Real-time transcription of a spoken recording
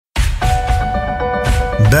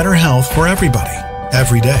better health for everybody,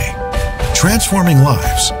 every day. Transforming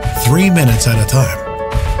lives, 3 minutes at a time.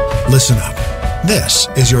 Listen up. This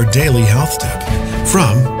is your daily health tip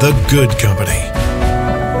from The Good Company.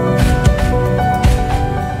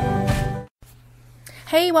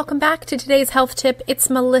 Hey, welcome back to today's health tip. It's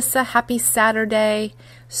Melissa. Happy Saturday,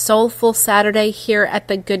 Soulful Saturday here at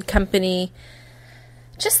The Good Company.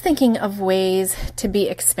 Just thinking of ways to be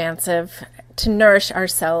expansive, to nourish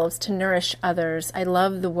ourselves, to nourish others. I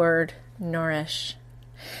love the word nourish.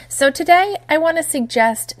 So today I want to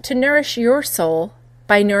suggest to nourish your soul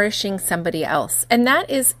by nourishing somebody else. And that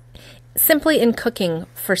is simply in cooking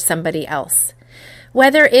for somebody else.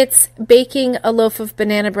 Whether it's baking a loaf of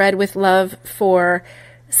banana bread with love for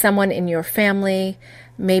someone in your family,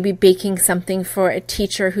 maybe baking something for a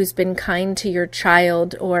teacher who's been kind to your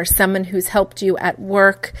child or someone who's helped you at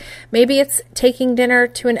work. Maybe it's taking dinner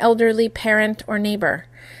to an elderly parent or neighbor.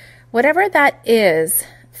 Whatever that is,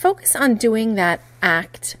 focus on doing that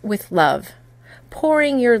act with love,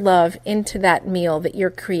 pouring your love into that meal that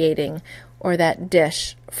you're creating or that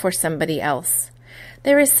dish for somebody else.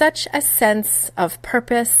 There is such a sense of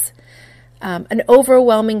purpose, an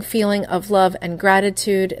overwhelming feeling of love and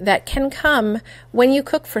gratitude that can come when you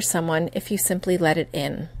cook for someone if you simply let it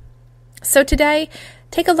in. So today,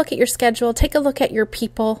 take a look at your schedule, take a look at your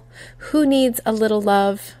people. Who needs a little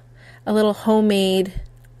love, a little homemade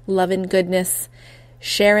love and goodness?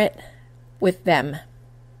 Share it with them.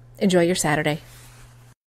 Enjoy your Saturday.